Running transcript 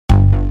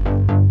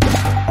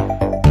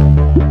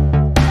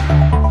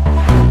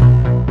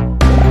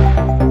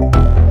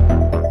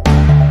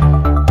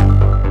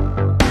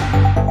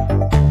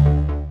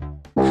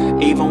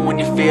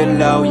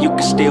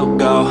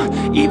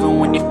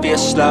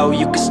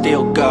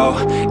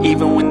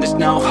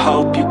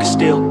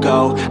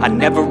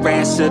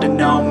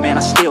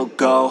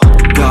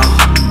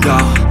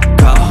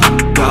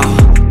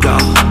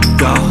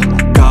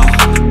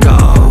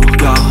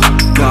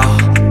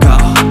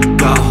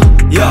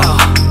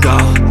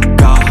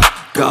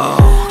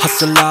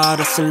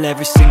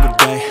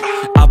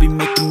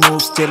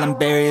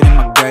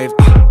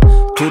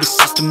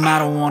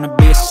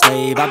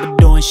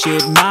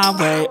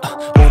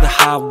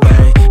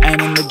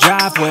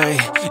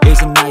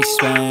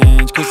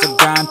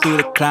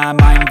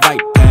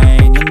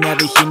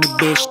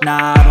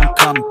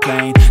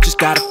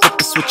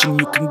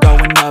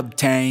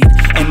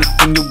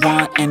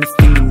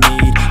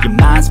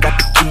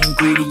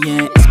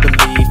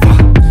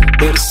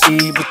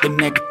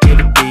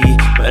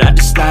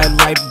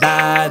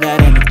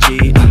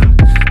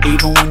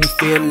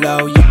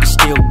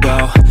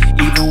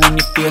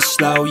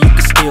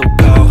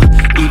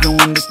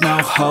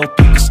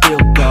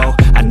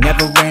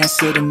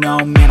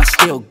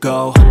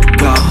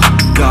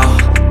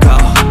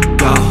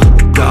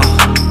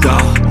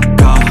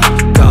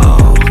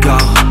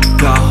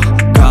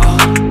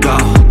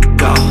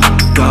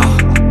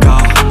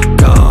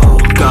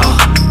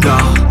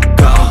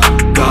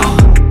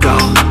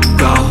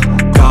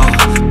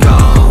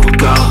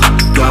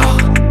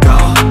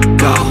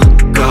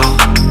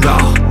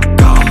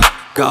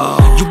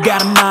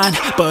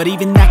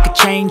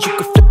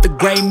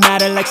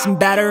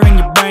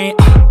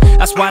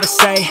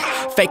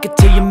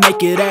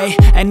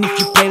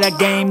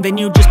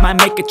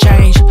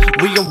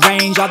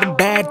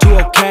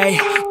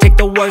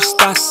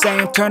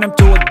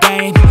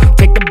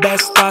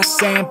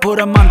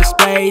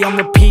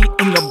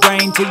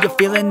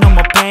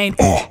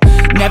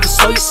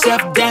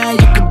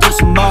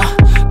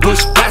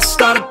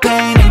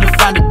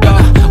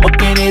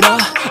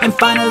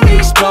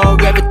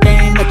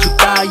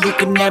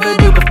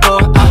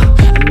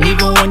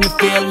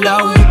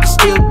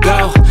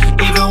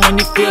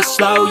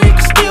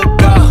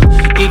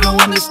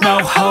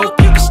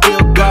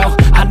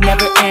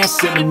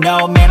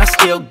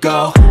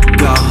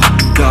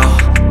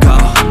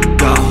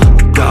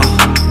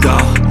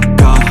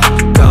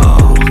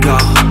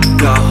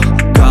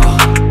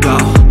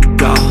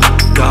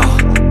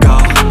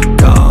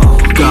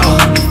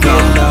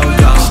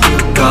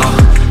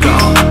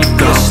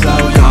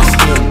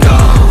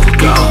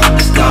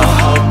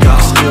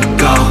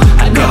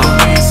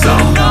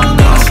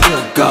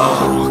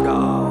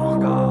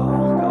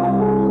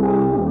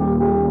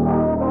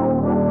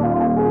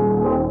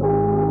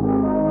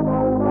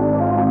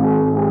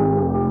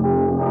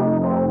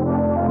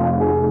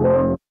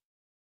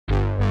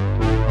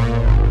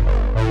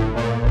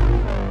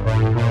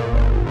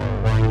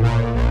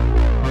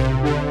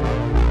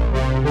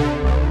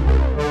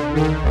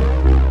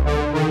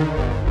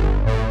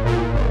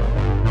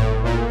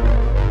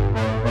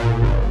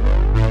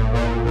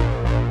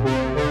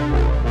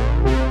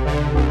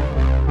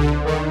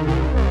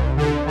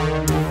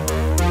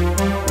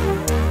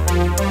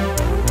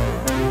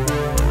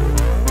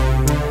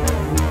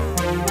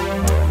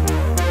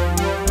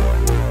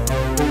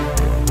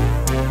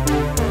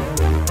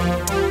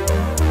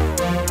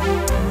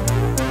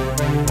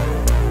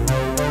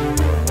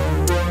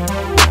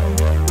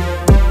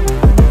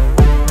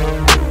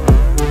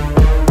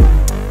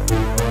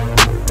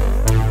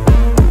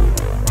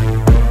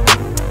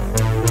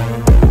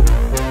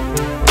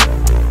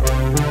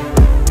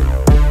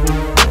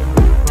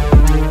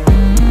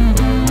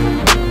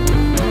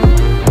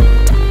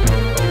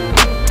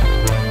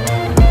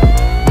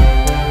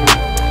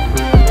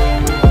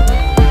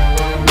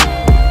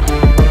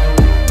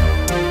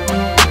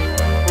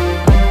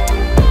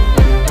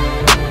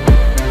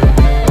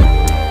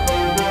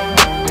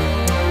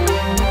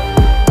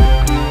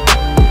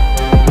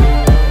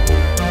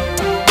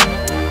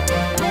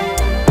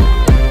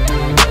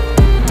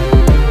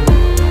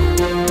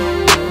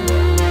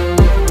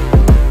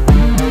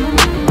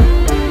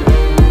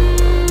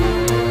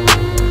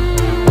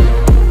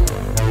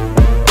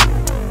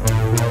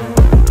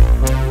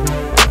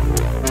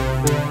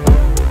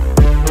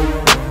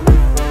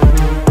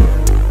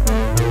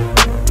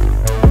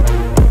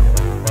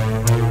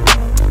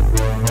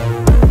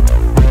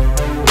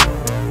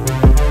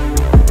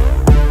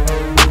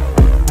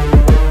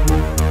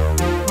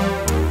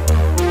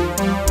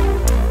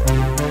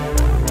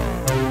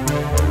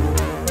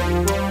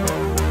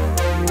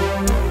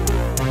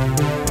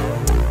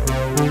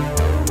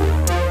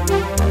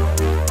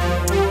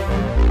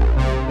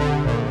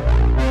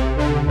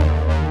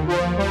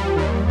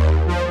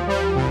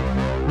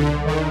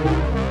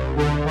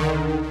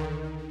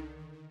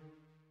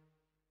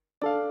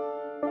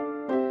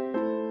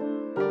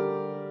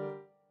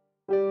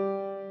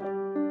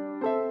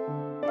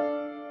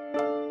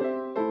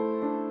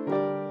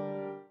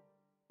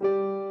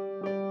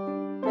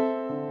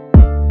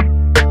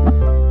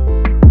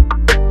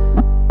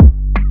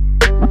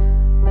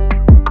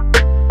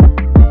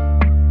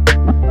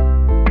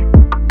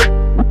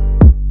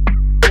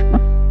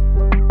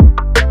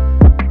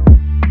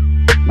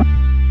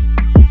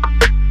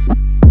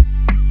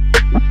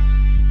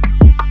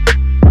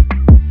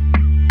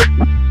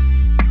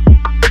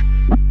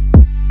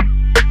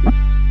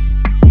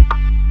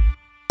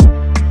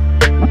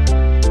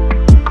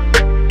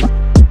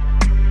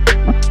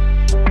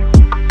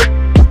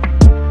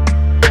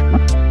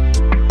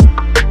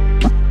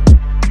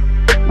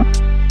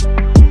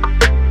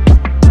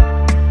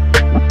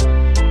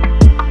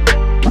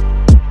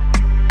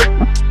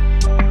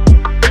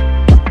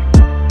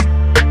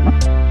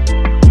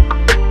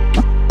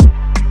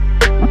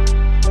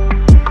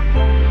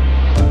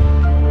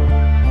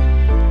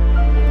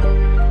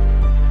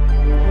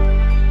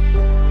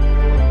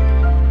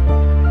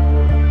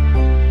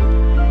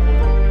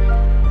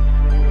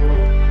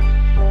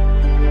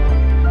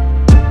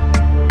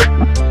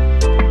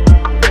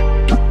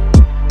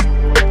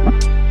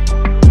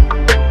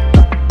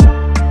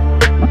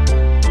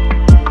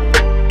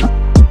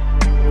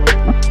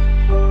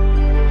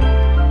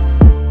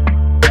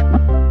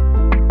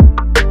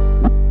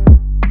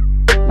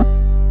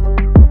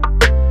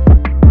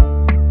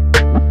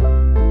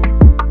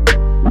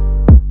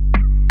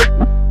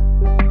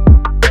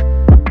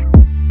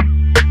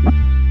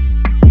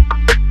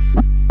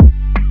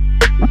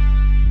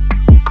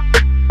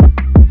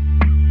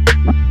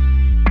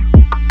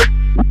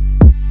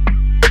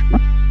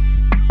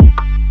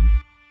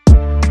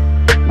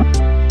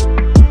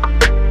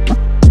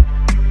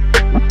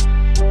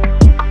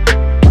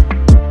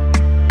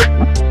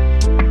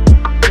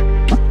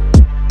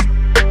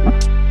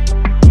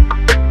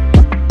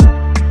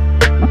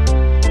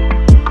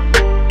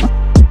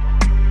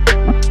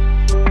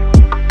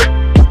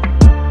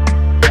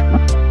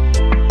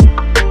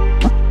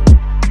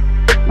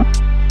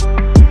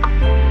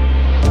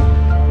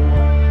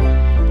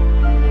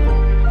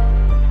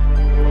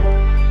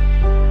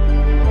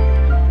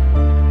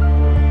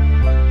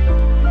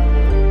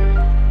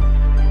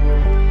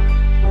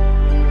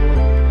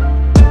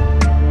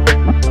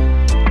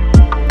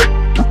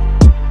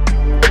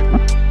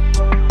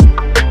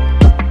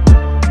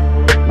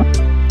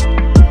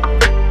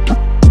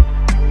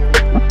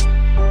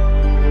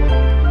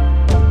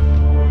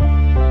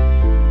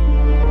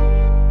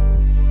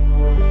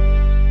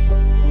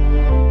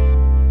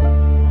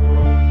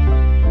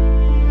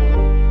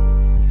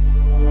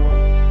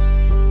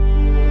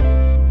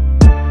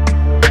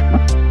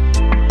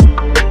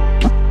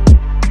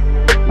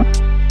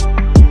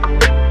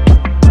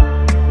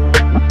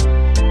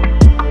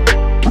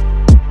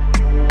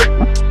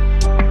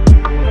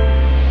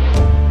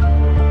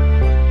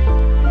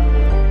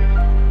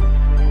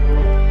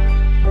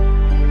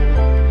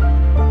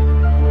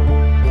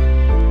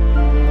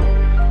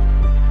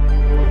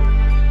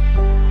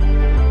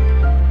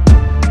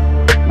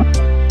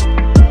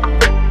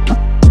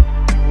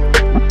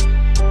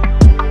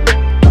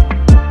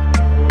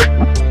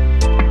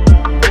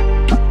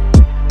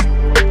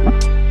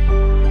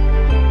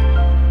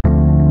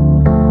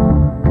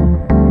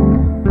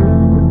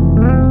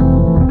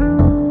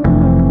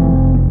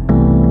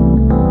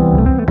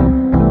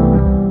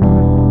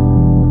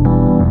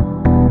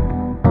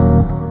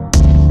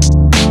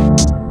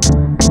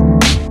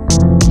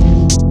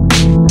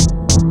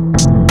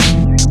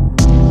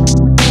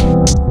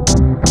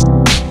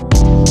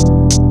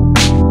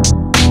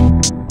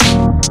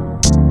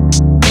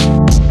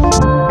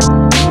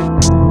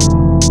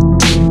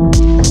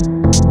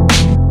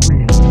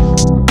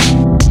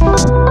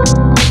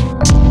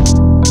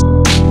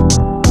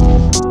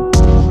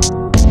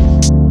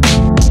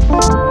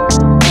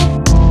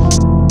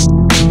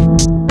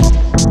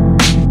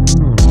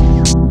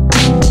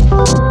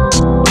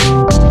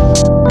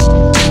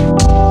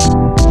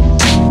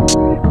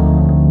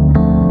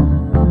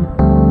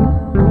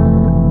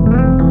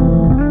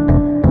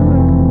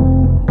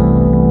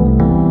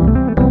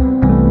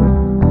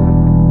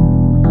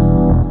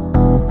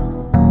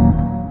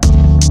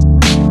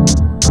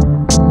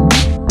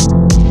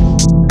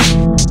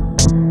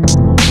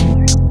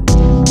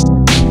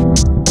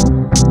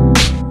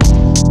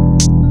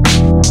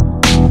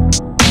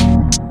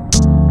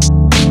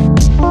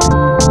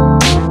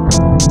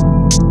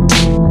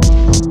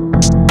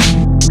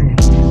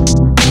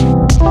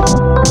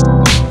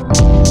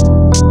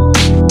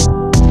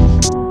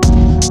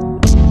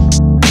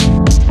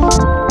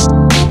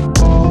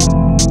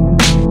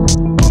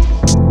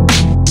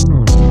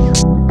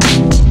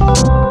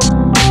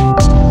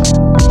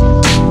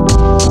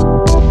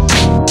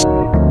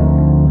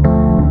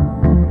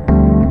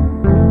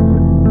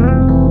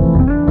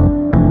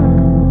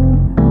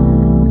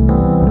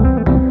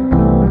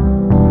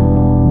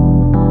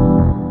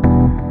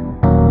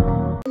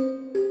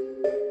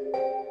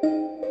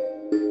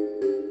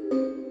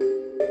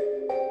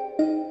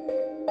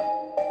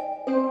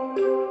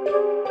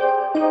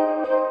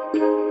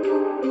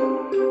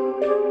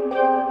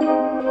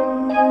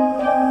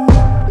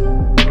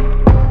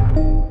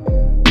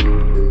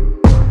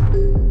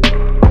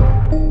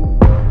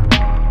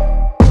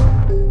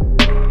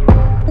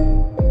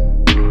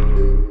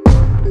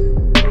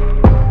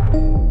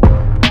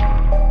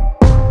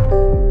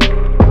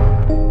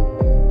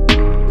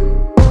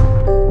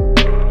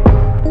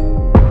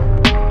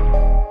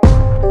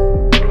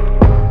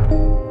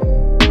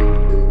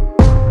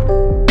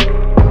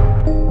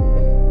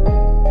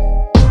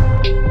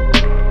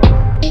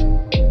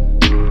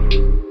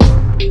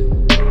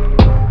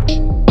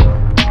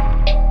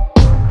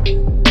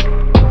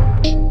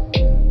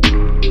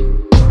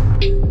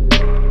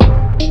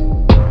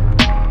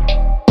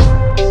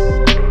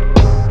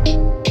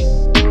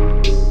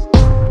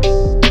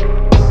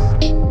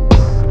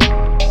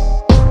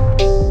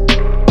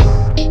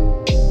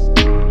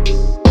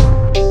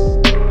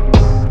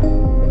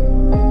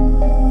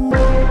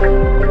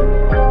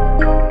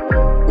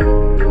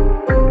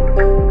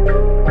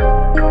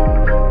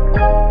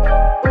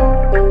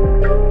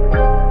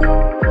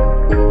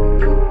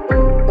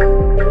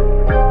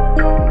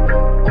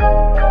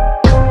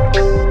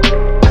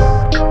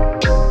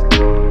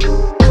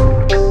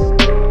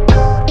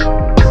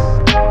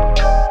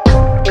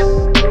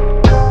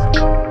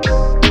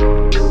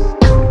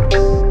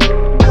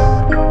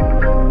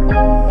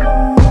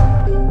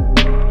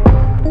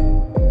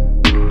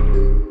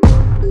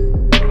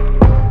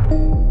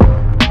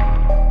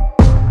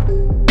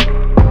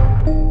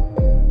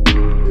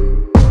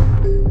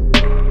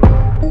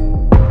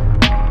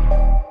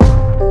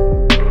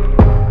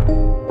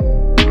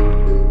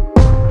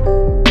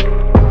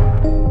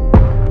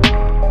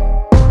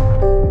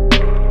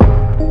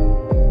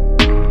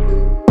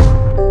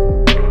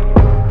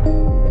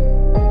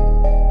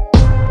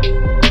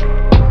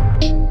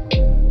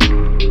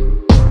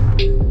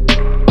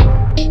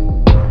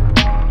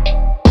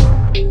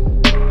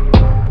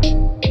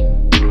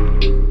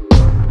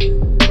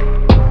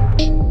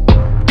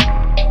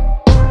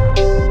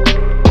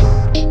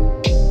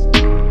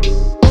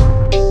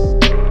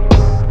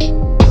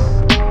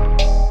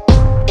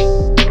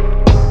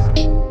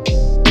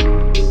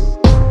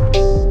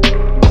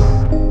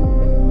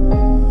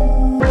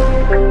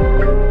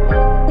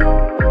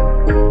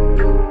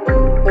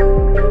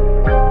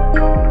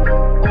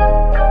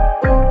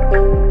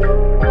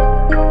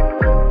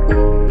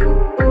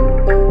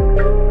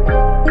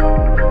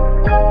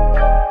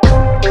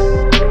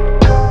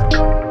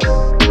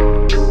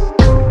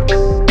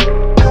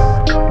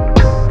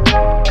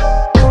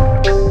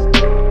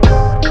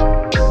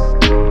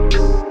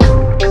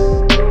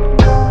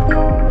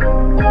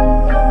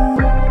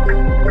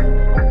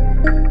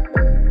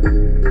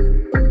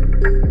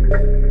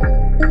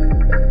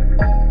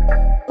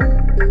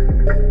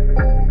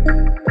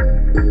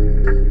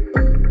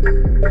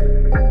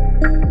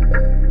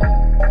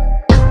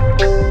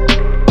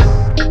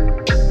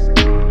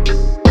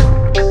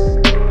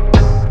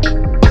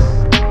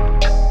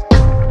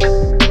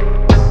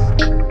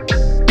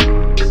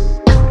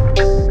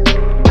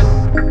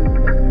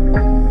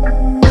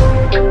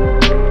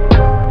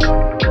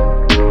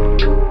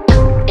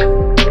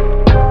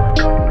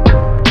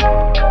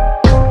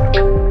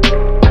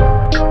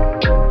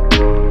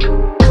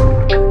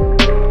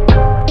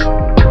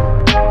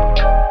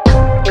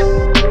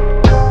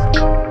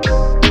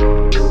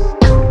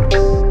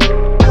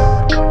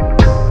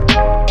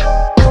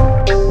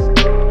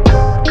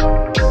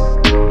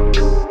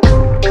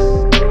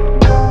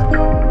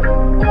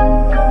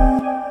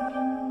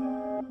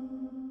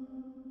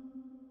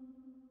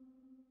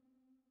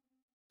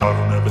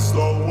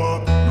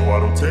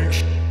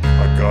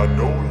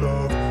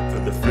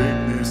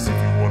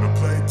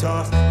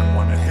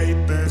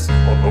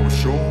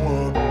show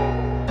up.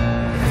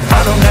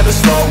 I don't ever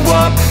slow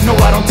up, no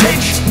I don't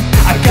take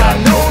I got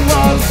no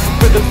love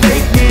for the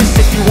fakeness.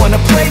 If you wanna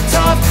play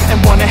tough and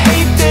wanna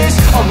hate this,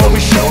 I'll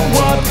always show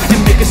up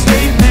and make a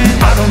statement.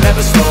 I don't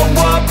ever slow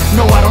up,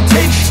 no I don't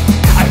take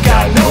I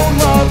got no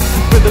love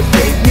for the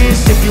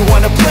fakeness. If you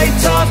wanna play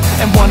tough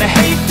and wanna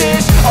hate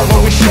this, I'll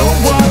always show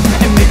up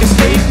and make a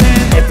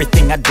statement.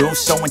 Everything I do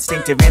so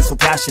instinctive and so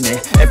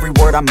passionate. Every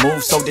word I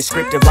move so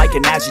descriptive like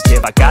an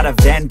adjective. I got a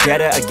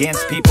vendetta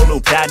against people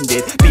who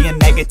patented being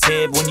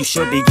negative when you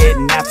should be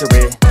getting after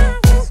it.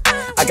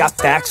 I got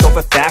facts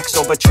over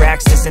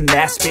tracks, this and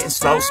that. Spitting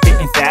slow,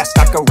 spitting fast,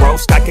 I could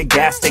roast, I could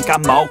gas. Think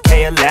I'm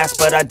okay at last,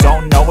 but I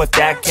don't know if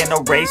that can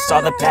erase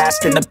all the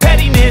past. And the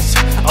pettiness,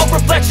 a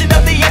reflection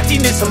of the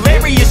emptiness.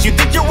 Hilarious, you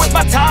think you're worth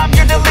my time,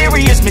 you're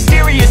delirious.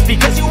 Mysterious,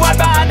 because you hide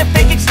behind a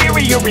fake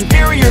exterior.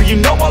 Inferior, you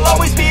know I'll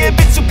always be a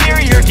bit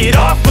superior. Get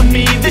off of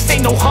me, this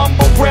ain't no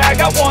humble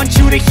brag. I want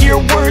you to hear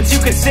words, you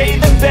can say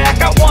them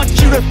back. I want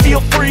you to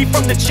feel free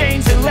from the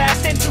chains that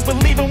last, and to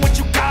believe in what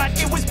you got,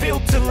 it was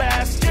built to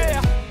last,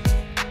 yeah.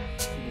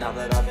 Now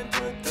that I've been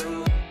put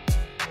through,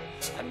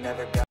 I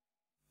never got